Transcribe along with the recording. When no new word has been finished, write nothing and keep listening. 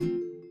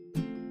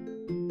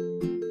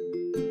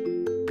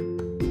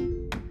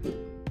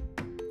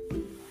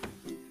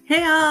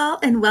Hey all,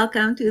 and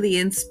welcome to the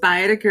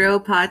Inspire to Grow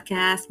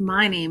podcast.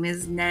 My name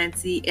is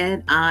Nancy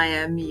and I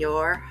am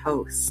your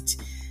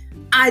host.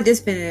 I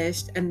just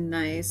finished a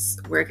nice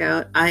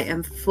workout. I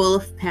am full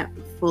of pep,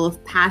 full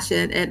of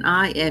passion, and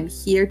I am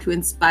here to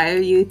inspire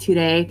you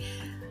today.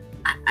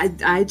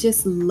 I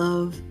just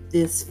love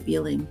this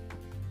feeling,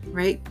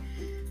 right?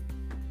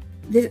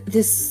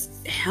 This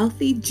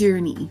healthy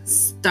journey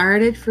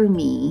started for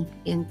me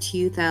in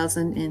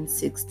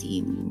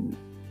 2016.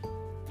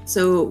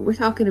 So we're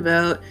talking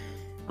about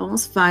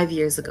almost 5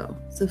 years ago.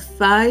 So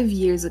 5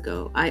 years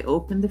ago, I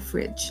opened the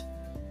fridge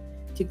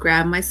to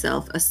grab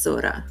myself a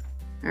soda.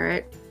 All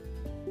right.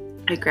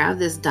 I grabbed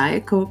this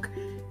Diet Coke,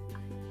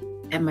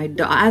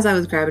 and as I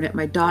was grabbing it,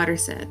 my daughter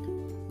said,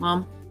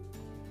 "Mom,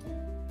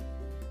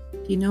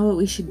 do you know what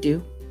we should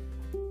do?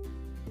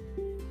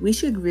 We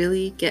should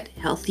really get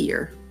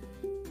healthier."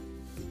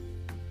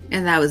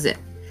 And that was it.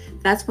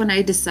 That's when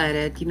I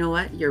decided, you know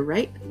what? You're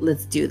right.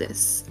 Let's do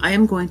this. I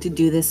am going to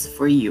do this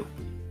for you.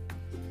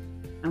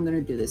 I'm going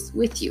to do this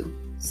with you.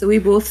 So we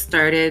both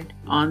started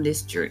on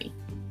this journey.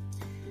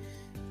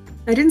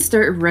 I didn't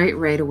start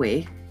right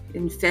away.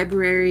 In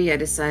February, I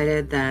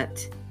decided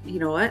that, you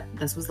know what?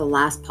 This was the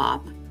last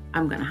pop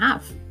I'm going to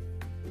have.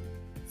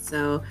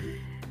 So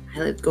I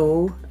let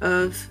go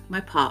of my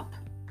pop.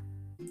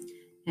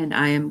 And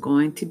I am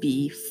going to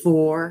be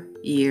 4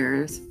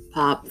 years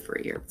pop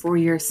free, or 4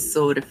 years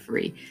soda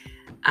free.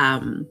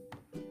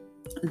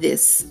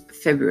 This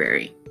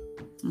February.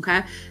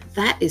 Okay.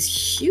 That is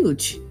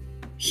huge.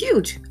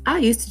 I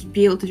used to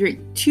be able to drink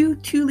two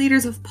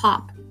liters of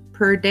pop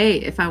per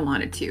day if I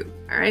wanted to.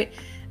 All right.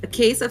 A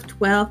case of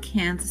 12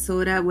 cans of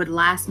soda would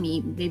last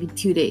me maybe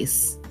 2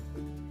 days.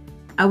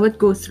 I would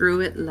go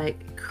through it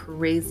like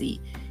crazy.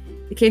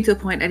 It came to a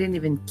point I didn't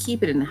even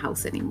keep it in the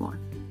house anymore.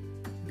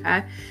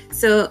 Okay.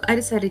 So I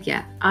decided,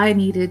 I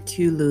needed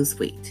to lose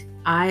weight.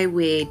 I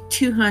weighed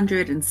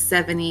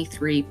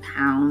 273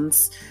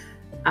 pounds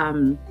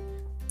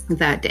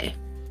that day.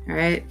 All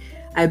right.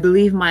 I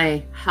believe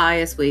my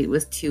highest weight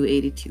was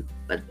 282,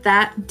 but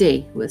that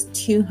day was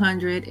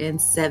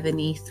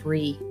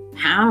 273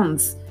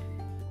 pounds.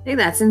 Hey,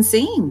 that's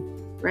insane,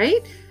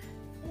 right?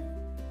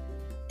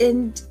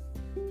 And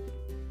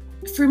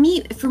for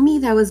me,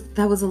 that was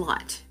a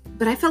lot.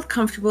 But I felt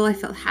comfortable. I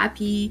felt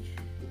happy.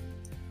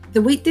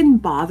 The weight didn't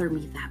bother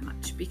me that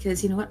much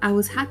because, you know what, I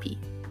was happy.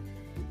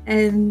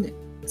 And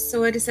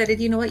so I decided,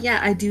 you know what,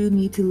 I do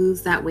need to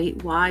lose that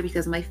weight. Why?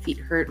 Because my feet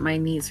hurt, my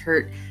knees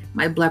hurt,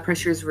 my blood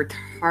pressure is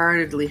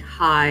retardedly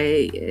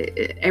high.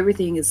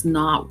 Everything is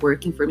not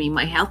working for me.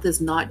 My health is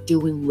not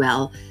doing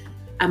well.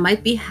 I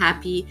might be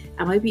happy,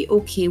 I might be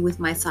okay with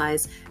my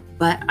size,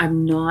 but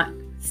I'm not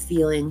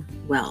feeling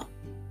well.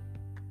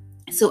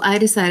 So I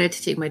decided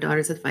to take my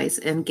daughter's advice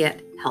and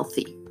get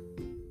healthy.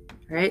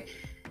 All right.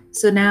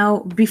 So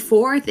now,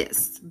 before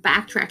this,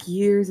 backtrack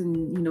years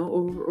and,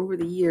 over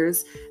the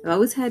years, I've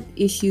always had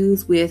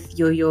issues with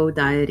yo-yo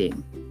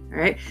dieting, all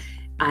right?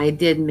 I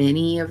did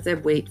many of the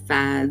weight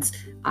fads.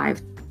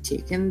 I've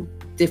taken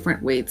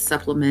different weight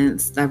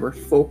supplements that were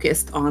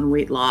focused on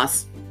weight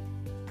loss.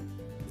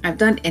 I've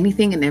done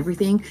anything and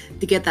everything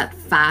to get that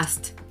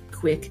fast,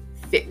 quick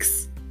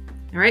fix,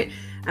 all right?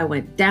 I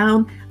went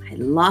down, I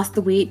lost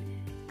the weight,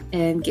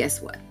 and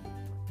guess what?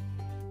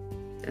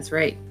 That's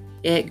right.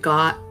 It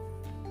got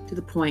to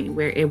the point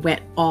where it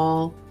went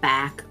all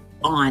back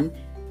on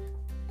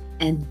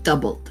and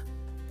doubled.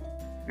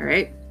 All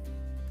right.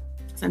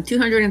 So I'm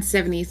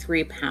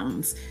 273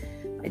 pounds.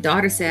 My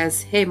daughter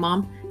says, "Hey,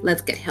 Mom,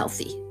 let's get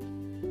healthy."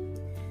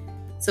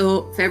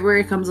 So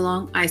February comes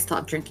along. I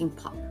stop drinking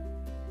pop.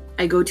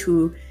 I go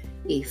to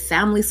a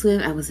family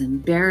swim. I was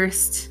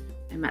embarrassed.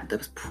 I'm at the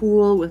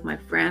pool with my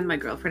friend. My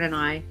girlfriend and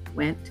I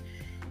went,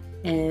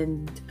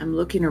 and I'm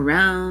looking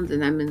around,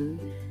 and I'm in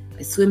my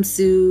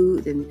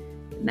swimsuit, and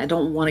I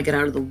don't want to get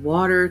out of the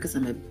water because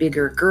I'm a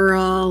bigger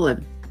girl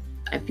and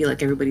I feel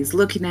like everybody's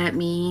looking at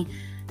me.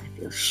 I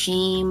feel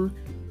shame.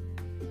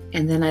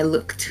 And then I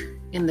looked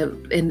in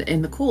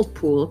the cold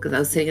pool because I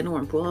was sitting in a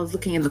warm pool. I was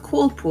looking in the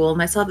cold pool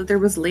and I saw that there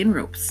was lane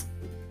ropes.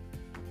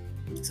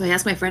 So I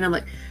asked my friend, I'm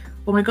like,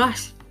 "Oh my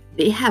gosh,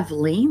 they have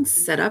lanes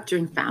set up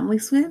during family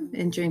swim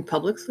and during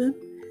public swim.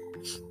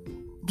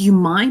 Do you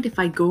mind if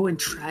I go and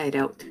try it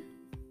out?"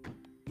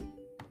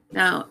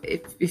 Now,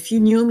 if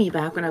you knew me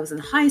back when I was in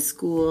high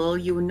school,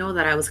 you would know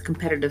that I was a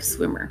competitive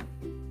swimmer.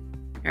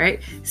 All right.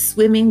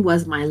 Swimming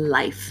was my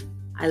life.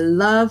 I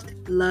loved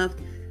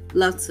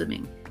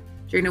swimming.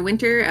 During the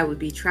winter, I would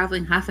be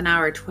traveling half an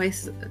hour,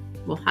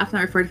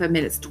 45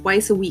 minutes,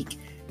 twice a week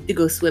to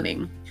go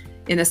swimming.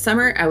 In the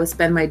summer, I would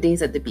spend my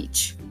days at the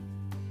beach.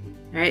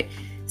 All right.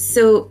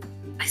 So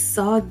I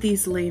saw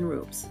these lane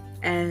ropes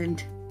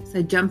and so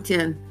I jumped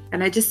in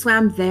and I just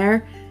swam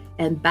there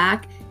and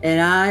back, and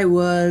I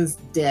was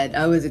dead.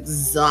 I was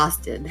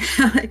exhausted.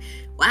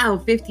 Wow,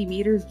 50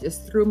 meters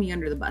just threw me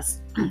under the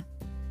bus.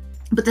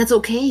 But that's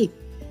okay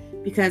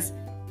because,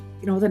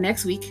 the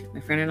next week,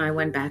 my friend and I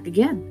went back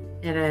again,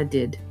 and I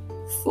did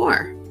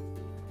 4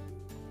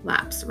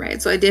 laps,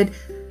 right? So I did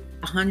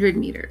 100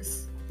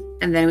 meters,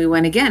 And then we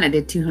went again. I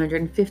did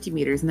 250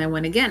 meters, and I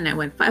went again. And I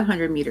went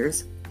 500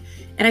 meters.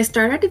 And I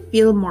started to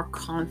feel more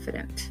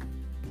confident.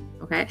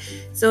 Okay.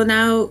 So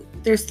now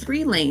there's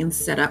 3 lanes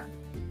set up,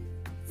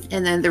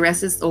 and then the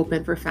rest is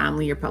open for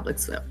family or public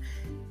swim.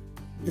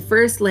 The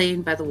first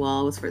lane by the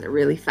wall was for the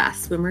really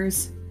fast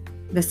swimmers.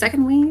 The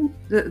second lane,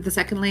 the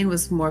second lane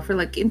was more for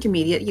like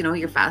intermediate. You know,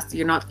 you're fast.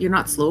 You're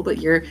not slow, but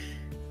you're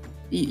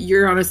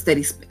on a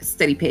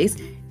steady pace.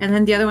 And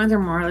then the other ones are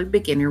more like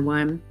beginner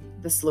one,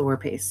 the slower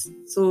pace.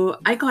 So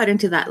I got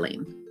into that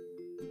lane.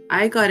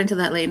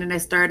 And I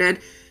started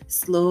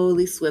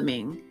slowly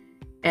swimming.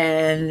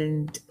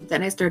 And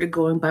then I started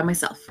going by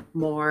myself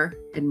more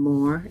and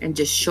more and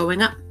just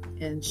showing up.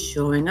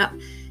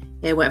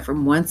 It went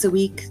from once a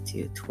week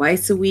to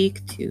twice a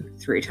week to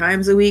 3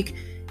 times a week.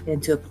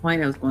 And to a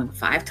point I was going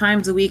 5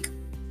 times a week.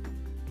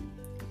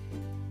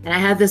 And I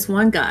had this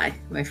one guy,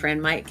 my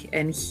friend Mike,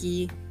 and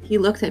he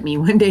looked at me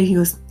one day. He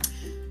goes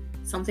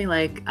something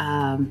like,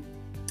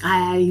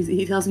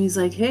 he tells me, he's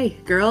like, "Hey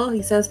girl,"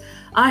 he says,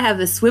 "I have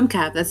this swim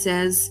cap that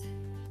says,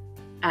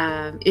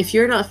 if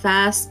you're not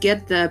fast,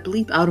 get the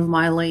bleep out of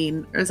my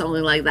lane," or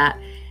something like that.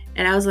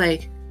 And I was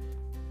like,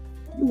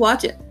 you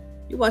watch it.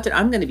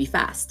 I'm going to be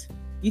fast.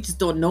 You just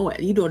don't know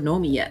it. You don't know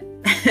me yet.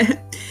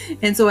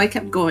 And so I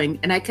kept going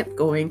and I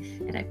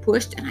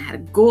pushed and I had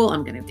a goal.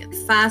 I'm going to get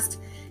fast.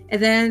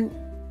 And then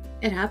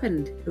it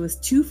happened. It was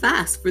too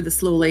fast for the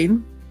slow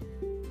lane.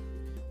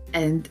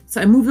 And so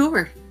I moved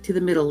over to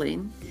the middle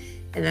lane,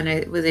 and then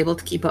I was able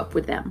to keep up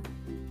with them.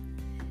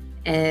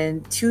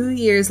 And 2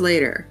 years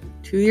later,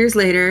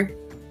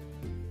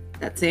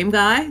 that same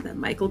guy, that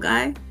Michael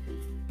guy,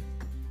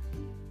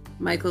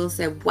 Michael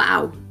said,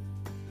 "Wow."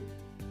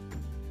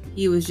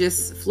 He was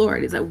just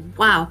floored. He's like,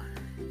 "Wow,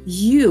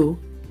 you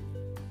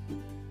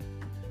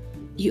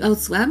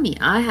outswam me.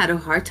 I had a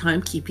hard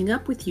time keeping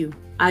up with you.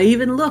 I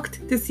even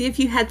looked to see if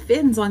you had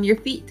fins on your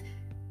feet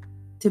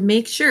to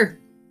make sure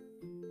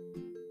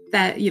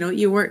that,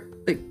 you weren't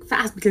like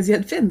fast because you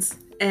had fins."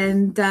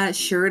 And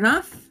sure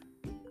enough,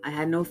 I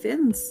had no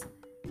fins.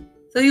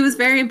 So he was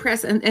very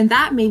impressed. And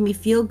that made me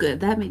feel good.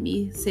 That made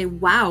me say,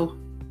 wow.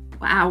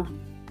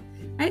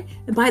 Right?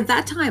 And by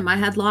that time, I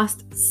had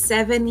lost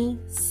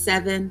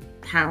 77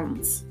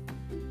 pounds.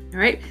 All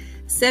right?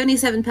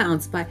 77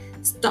 pounds by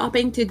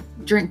stopping to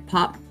drink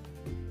pop,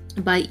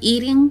 by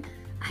eating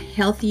a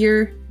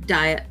healthier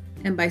diet,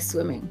 and by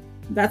swimming.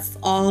 That's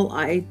all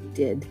I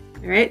did.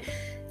 All right?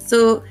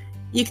 So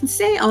you can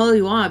say all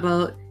you want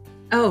about,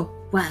 "Oh,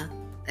 well,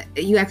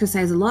 you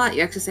exercise a lot.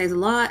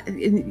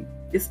 And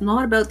it's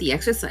not about the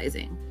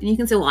exercising. And you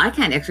can say, "Well, I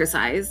can't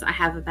exercise. I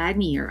have a bad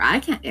knee," or "I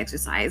can't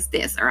exercise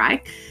this," or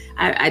I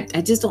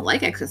just don't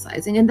like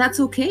exercising. And that's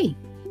okay.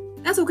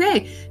 That's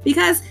okay.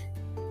 Because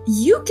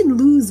you can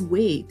lose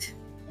weight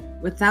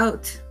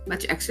without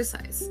much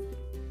exercise.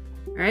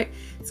 All right.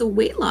 So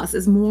weight loss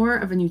is more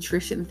of a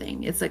nutrition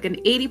thing. It's like an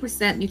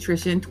 80%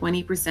 nutrition,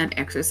 20%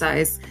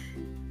 exercise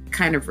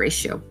kind of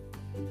ratio.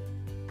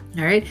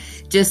 All right.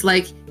 Just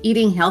like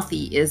eating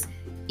healthy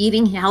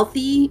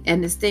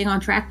and is staying on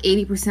track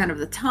 80% of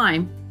the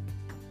time,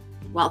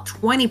 while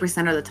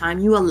 20% of the time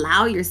you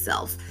allow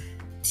yourself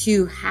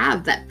to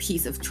have that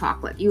piece of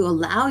chocolate. You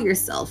allow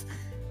yourself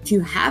to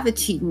have a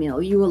cheat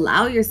meal. You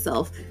allow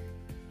yourself,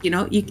 you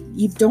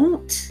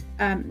don't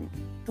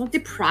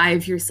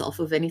deprive yourself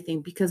of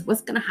anything, because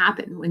what's going to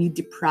happen when you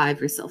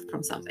deprive yourself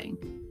from something?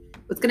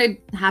 What's going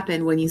to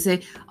happen when you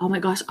say, "Oh my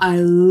gosh, I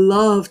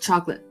love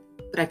chocolate,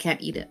 but I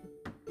can't eat it"?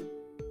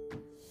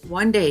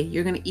 One day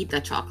you're going to eat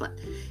that chocolate,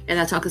 and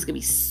that chocolate's going to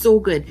be so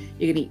good,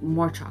 you're going to eat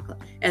more chocolate,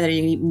 and then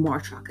you're going to eat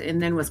more chocolate.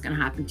 And then what's going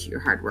to happen to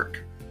your hard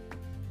work?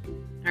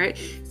 All right.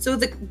 So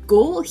the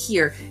goal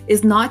here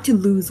is not to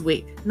lose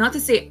weight, not to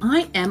say,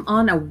 "I am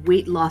on a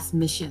weight loss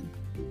mission."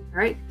 All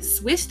right.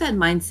 Switch that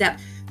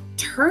mindset,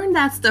 turn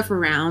that stuff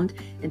around,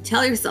 and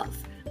tell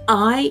yourself,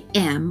 "I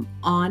am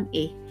on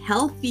a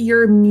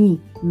healthier me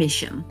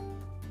mission."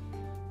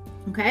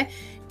 Okay.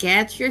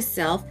 Get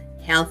yourself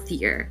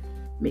healthier.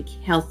 Make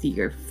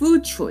healthier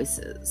food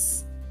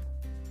choices.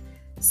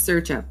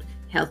 Search up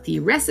healthy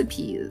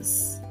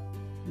recipes.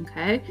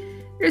 Okay.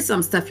 There's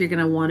some stuff you're going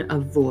to want to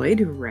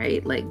avoid,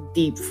 right? Like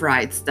deep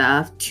fried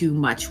stuff, too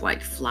much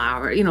white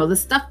flour, the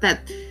stuff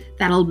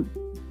that'll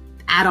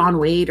add on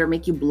weight or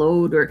make you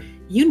bloat, or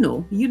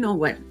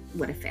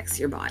what affects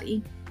your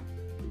body.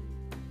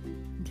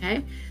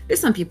 Okay. There's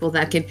some people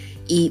that can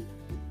eat,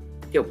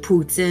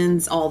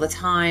 poutines all the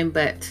time,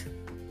 but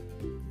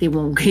they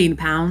won't gain a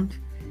pound.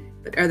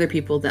 But other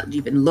people that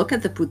even look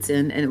at the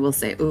poutine and it will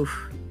say,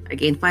 "Oof, I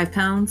gained 5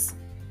 pounds."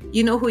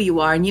 You know who you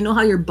are, and you know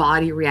how your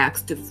body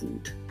reacts to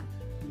food.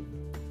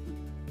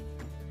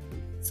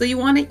 So you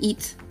want to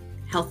eat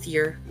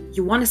healthier.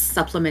 You want to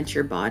supplement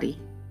your body.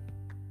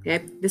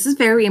 Okay. This is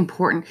very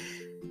important.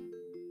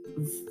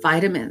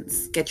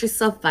 Vitamins. Get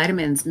yourself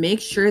vitamins. Make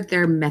sure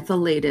they're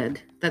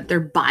methylated, that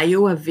they're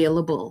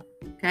bioavailable.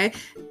 Okay.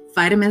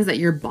 Vitamins that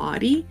your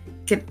body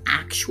can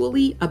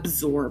actually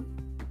absorb.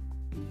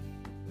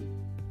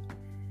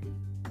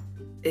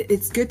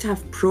 It's good to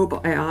have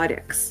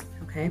probiotics.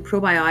 Okay,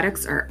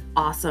 probiotics are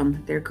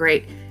awesome. They're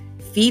great.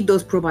 Feed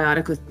those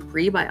probiotics with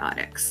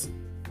prebiotics.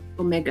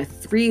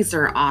 Omega-3s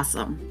are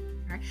awesome.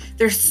 Right?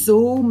 There's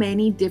so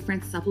many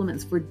different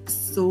supplements for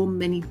so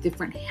many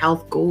different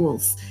health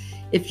goals.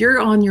 If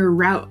you're on your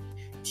route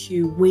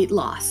to weight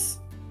loss,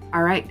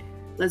 all right,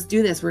 let's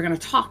do this. We're going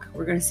to talk.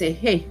 We're going to say,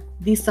 hey,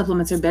 these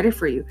supplements are better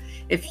for you.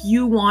 If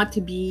you want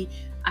to be,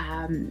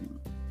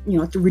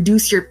 to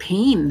reduce your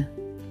pain,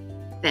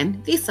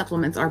 then these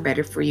supplements are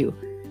better for you.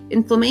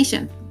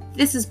 Inflammation,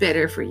 this is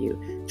better for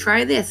you.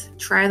 Try this,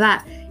 try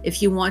that.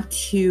 If you want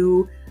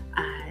to,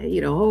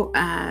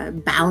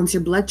 balance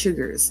your blood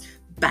sugars,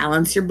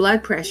 balance your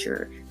blood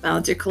pressure,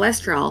 balance your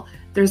cholesterol,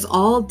 there's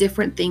all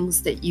different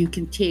things that you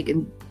can take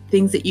and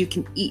things that you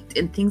can eat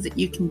and things that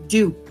you can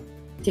do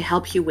to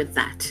help you with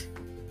that.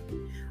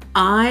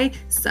 I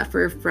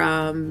suffer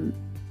from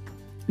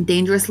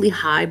dangerously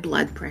high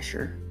blood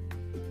pressure.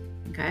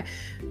 Okay.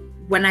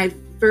 When I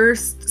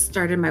first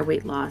started my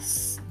weight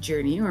loss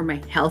journey, or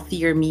my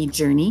healthier me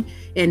journey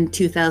in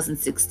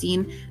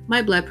 2016,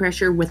 my blood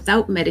pressure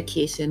without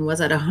medication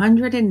was at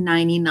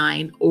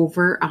 199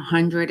 over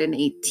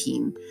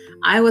 118.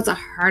 I was a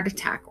heart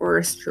attack or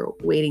a stroke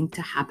waiting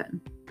to happen.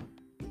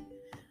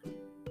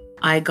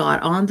 I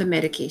got on the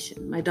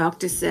medication. My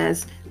doctor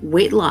says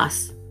weight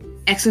loss,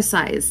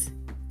 exercise,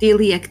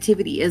 daily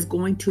activity is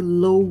going to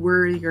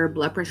lower your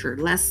blood pressure,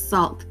 less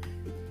salt.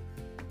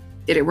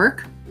 Did it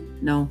work?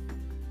 No.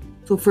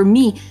 So for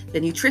me, the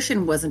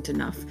nutrition wasn't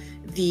enough.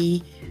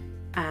 The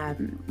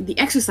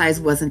exercise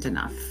wasn't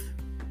enough.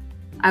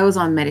 I was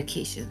on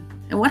medication.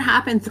 And what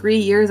happened 3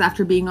 years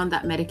after being on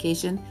that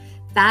medication?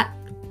 That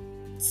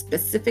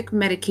specific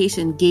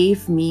medication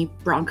gave me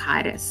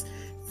bronchitis.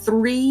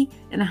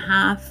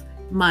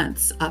 3.5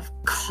 months of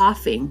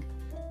coughing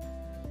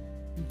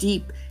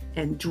deep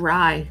and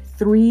dry.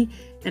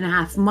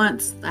 3.5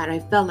 months that I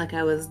felt like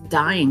I was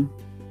dying.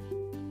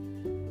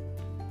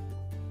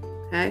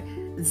 Okay.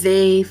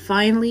 They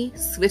finally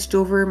switched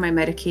over my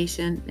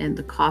medication and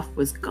the cough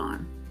was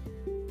gone.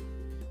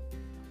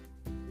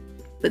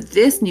 But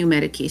this new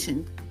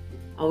medication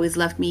always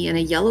left me in a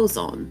yellow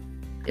zone.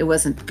 It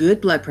wasn't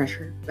good blood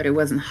pressure, but it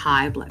wasn't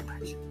high blood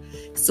pressure.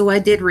 So I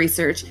did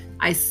research.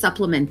 I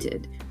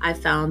supplemented. I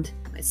found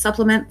my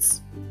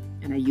supplements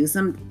and I use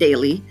them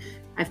daily.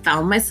 I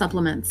found my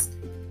supplements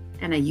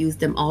and I used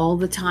them all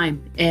the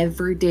time,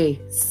 every day,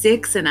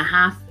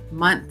 6.5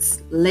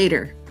 months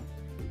later.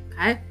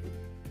 Okay.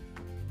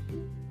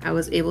 I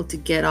was able to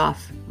get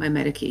off my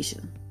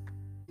medication.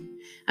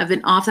 I've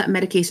been off that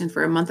medication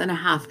for 1.5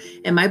 months,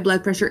 and my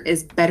blood pressure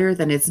is better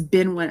than it's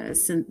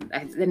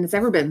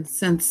ever been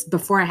since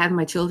before I had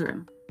my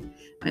children.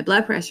 My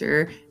blood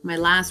pressure, my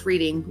last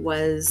reading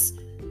was,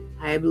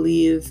 I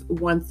believe,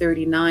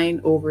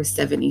 139 over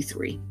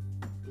 73.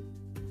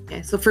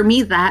 Okay, so for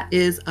me, that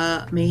is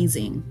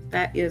amazing.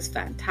 That is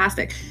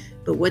fantastic.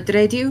 But what did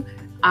I do?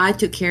 I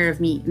took care of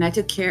me, and I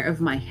took care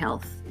of my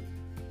health.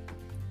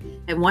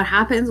 And what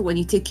happens when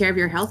you take care of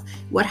your health?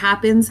 What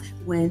happens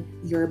when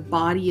your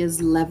body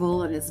is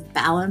level and is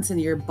balanced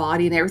and your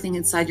body and everything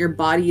inside your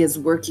body is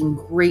working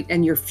great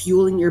and you're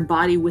fueling your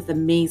body with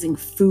amazing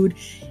food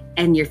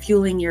and you're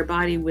fueling your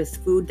body with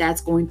food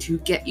that's going to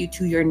get you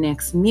to your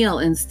next meal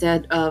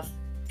instead of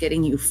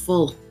getting you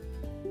full?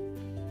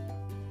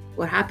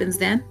 What happens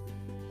then?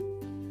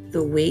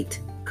 The weight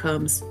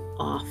comes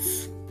off.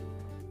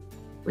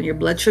 When your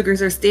blood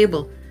sugars are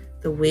stable,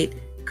 the weight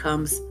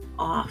comes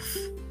off.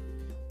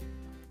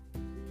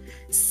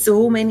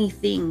 So many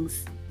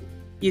things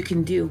you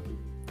can do.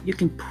 You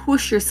can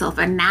push yourself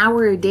an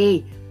hour a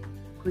day.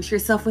 Push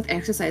yourself with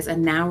exercise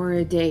an hour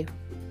a day.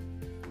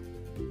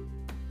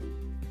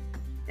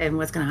 And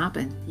what's going to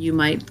happen? You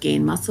might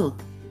gain muscle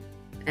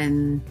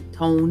and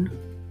tone.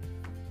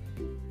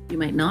 You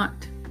might not.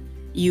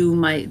 You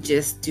might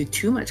just do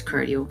too much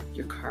cardio.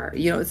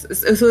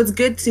 So it's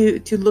good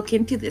to look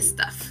into this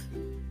stuff,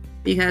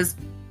 because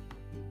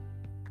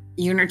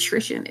your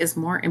nutrition is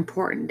more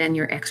important than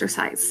your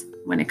exercise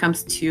when it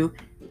comes to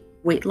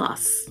weight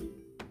loss.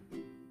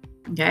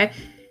 Okay?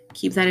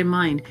 Keep that in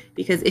mind,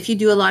 because if you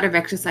do a lot of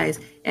exercise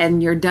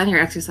and you're done your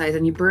exercise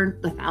and you burn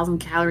 1,000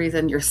 calories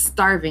and you're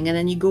starving and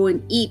then you go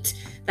and eat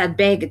that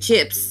bag of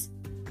chips,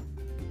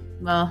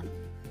 well,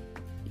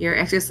 your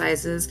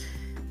exercises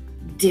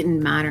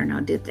didn't matter now,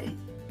 did they?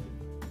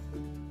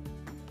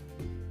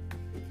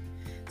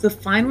 So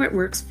find what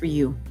works for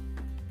you.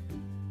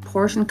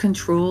 Portion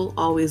control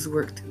always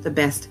worked the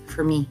best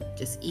for me.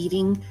 Just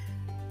eating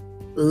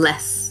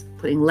less,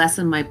 putting less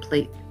on my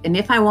plate. And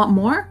if I want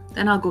more,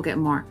 then I'll go get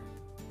more.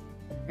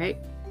 Right?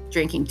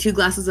 Drinking 2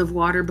 glasses of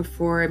water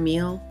before a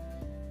meal.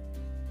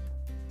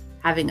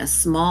 Having a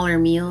smaller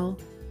meal.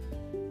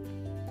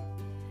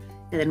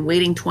 And then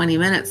waiting 20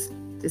 minutes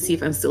to see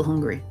if I'm still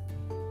hungry.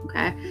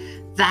 Okay?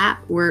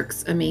 That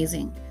works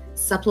amazing.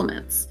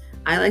 Supplements.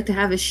 I like to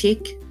have a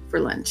shake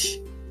for lunch.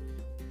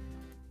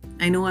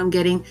 I know I'm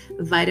getting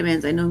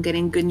vitamins. I know I'm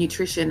getting good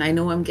nutrition. I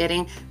know I'm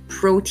getting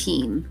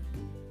protein.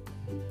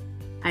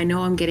 I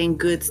know I'm getting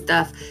good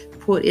stuff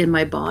put in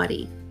my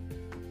body.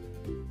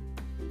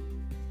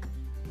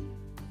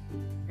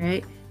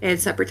 right? At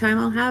supper time,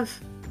 I'll have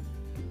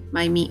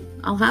my meat.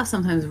 I'll have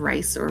sometimes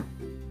rice, or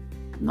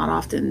not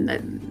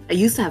often. I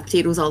used to have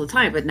potatoes all the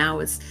time, but now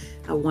it's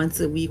a once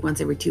a week,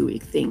 once every 2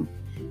 week thing.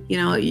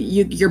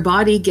 Your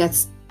body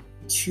gets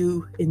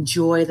to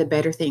enjoy the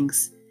better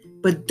things,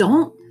 but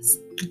don't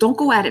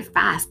go at it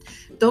fast.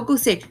 Don't go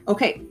say,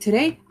 okay,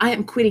 today I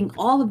am quitting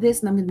all of this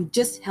and I'm going to be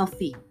just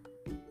healthy.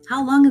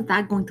 How long is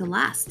that going to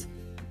last?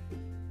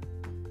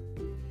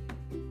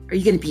 Are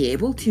you going to be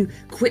able to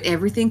quit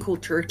everything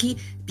cold turkey,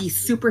 be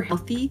super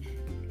healthy,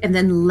 and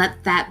then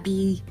let that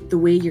be the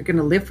way you're going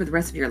to live for the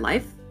rest of your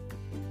life?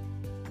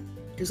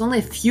 There's only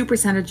a few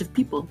percentage of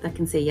people that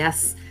can say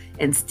yes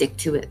and stick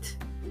to it.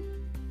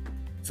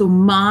 So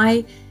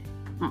my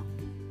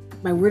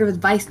word of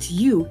advice to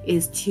you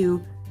is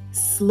to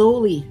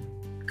slowly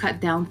cut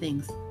down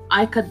things.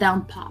 I cut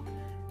down pop.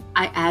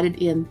 I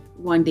added in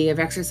 1 day of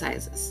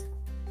exercises.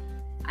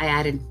 I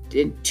added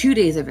in 2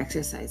 days of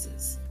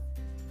exercises.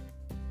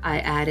 I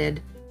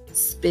added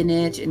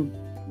spinach and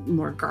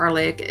more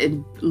garlic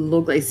and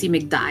low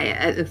glycemic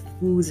diet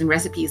foods and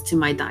recipes to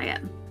my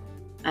diet.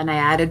 And I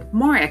added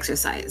more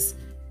exercise.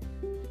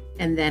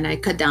 And then I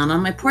cut down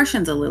on my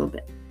portions a little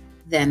bit.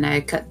 Then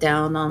I cut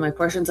down on my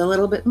portions a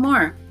little bit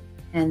more.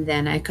 And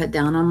then I cut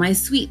down on my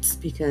sweets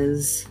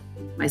because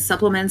my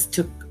supplements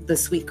took the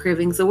sweet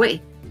cravings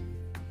away.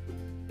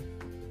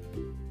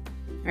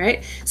 All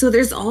right. So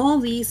there's all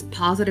these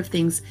positive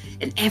things,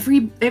 and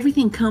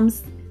everything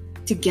comes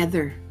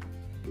together.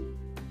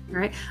 All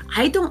right.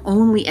 I don't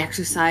only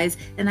exercise,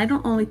 and I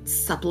don't only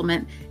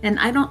supplement, and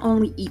I don't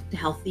only eat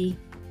healthy.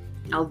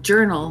 I'll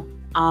journal,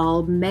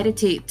 I'll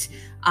meditate,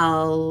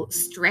 I'll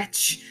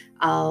stretch,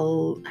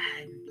 I'll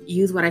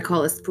use what I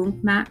call a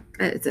spunk mat.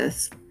 It's a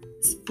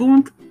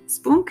spunk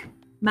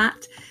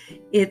mat.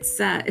 It's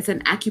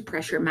an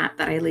acupressure mat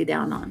that I lay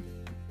down on.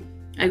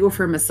 I go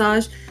for a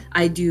massage.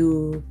 I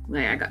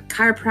got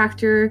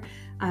chiropractor.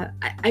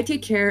 I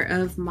take care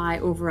of my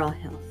overall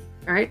health.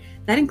 All right.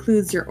 That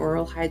includes your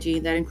oral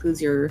hygiene. That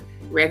includes your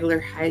regular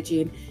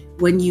hygiene.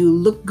 When you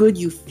look good,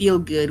 you feel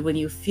good. When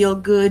you feel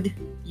good,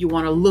 you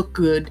want to look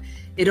good.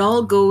 It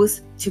all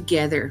goes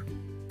together.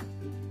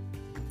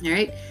 All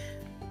right.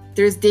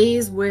 There's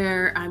days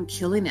where I'm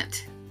killing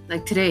it.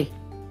 Like today.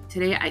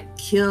 Today I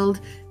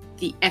killed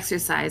the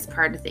exercise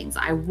part of things.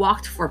 I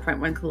walked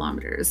 4.1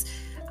 kilometers.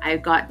 I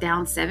got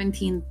down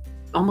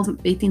almost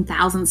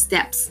 18,000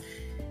 steps.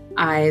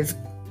 I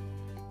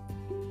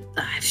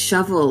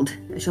shoveled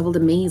a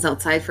maze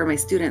outside for my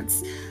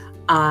students.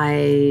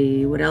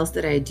 What else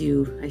did I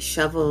do? I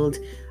shoveled.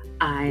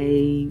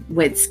 I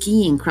went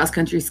skiing,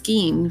 cross-country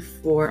skiing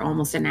for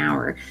almost an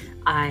hour.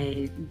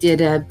 I did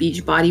a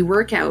beach body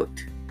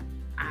workout.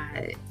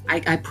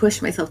 I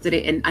pushed myself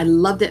today and I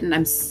loved it, and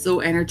I'm so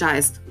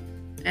energized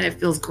and it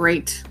feels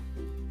great.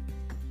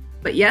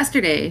 But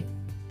yesterday,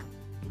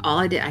 all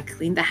I did, I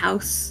cleaned the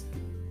house.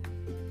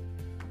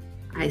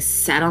 I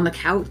sat on the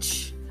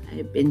couch.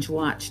 I binge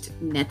watched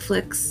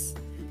Netflix.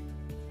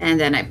 And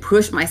then I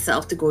pushed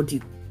myself to go do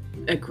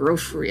a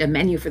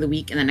menu for the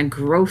week, and then a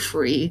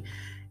grocery,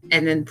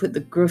 and then put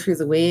the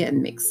groceries away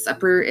and make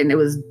supper. And it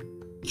was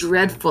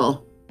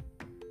dreadful.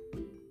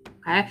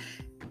 Okay.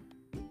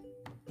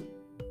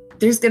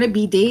 There's going to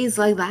be days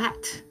like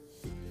that.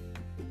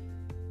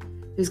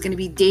 There's going to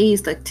be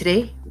days like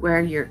today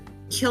where you're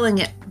killing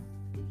it.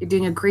 You're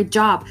doing a great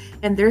job.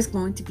 And there's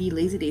going to be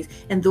lazy days.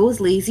 And those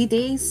lazy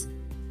days,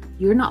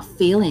 you're not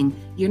failing.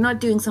 You're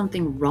not doing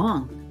something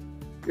wrong.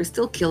 You're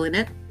still killing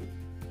it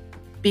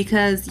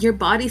because your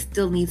body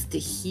still needs to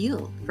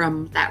heal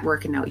from that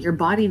working out. Your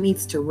body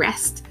needs to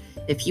rest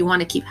if you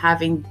want to keep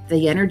having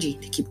the energy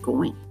to keep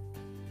going.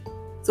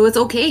 So it's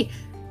okay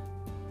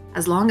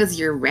as long as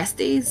your rest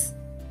days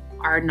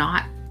are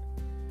not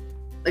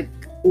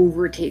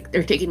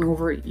they're taking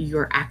over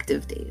your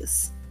active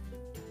days.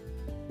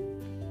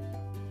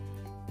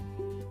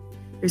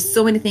 There's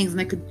so many things, and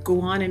I could go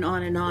on and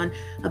on and on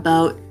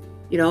about,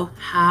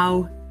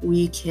 how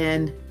we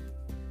can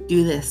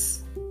do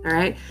this. All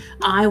right.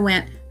 I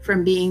went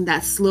from being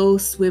that slow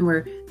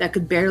swimmer that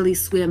could barely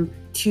swim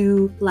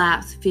 2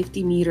 laps,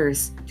 50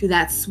 meters, to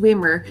that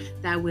swimmer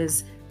that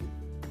was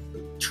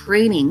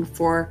training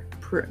for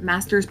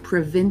Masters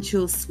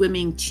Provincial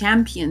Swimming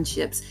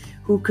Championships,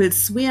 who could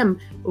swim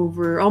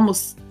over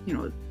almost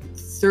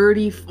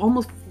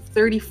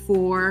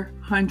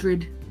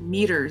 3,400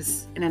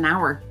 meters in an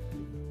hour.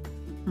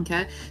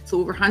 Okay, so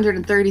over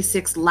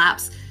 136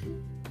 laps.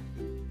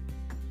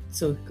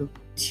 So go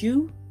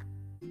 2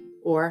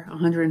 or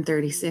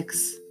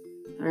 136.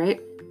 All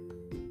right.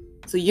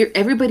 So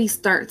everybody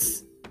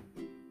starts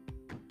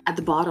at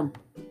the bottom,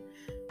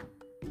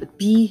 but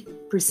be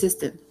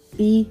persistent,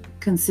 be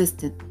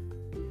consistent.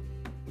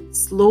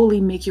 Slowly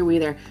make your way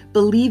there.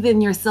 Believe in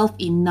yourself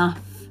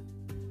enough.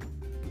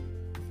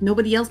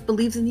 Nobody else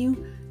believes in you.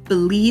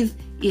 Believe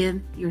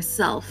in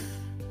yourself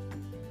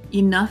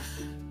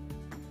enough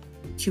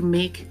to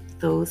make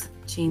those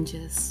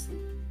changes.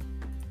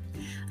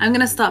 I'm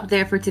going to stop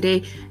there for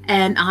today,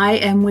 and I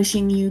am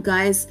wishing you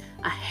guys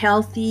a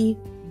healthy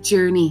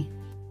journey.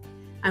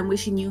 I'm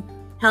wishing you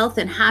health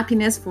and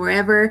happiness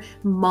forever,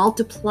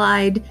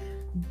 multiplied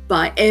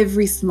by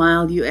every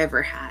smile you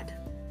ever had.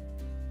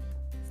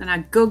 So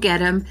now go get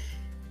them,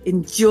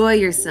 enjoy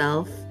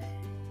yourself.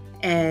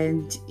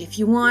 And if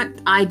you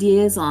want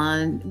ideas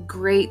on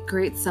great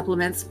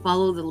supplements,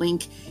 follow the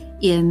link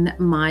in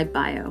my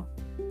bio.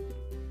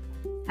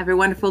 Have a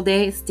wonderful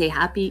day. Stay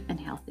happy and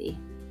healthy.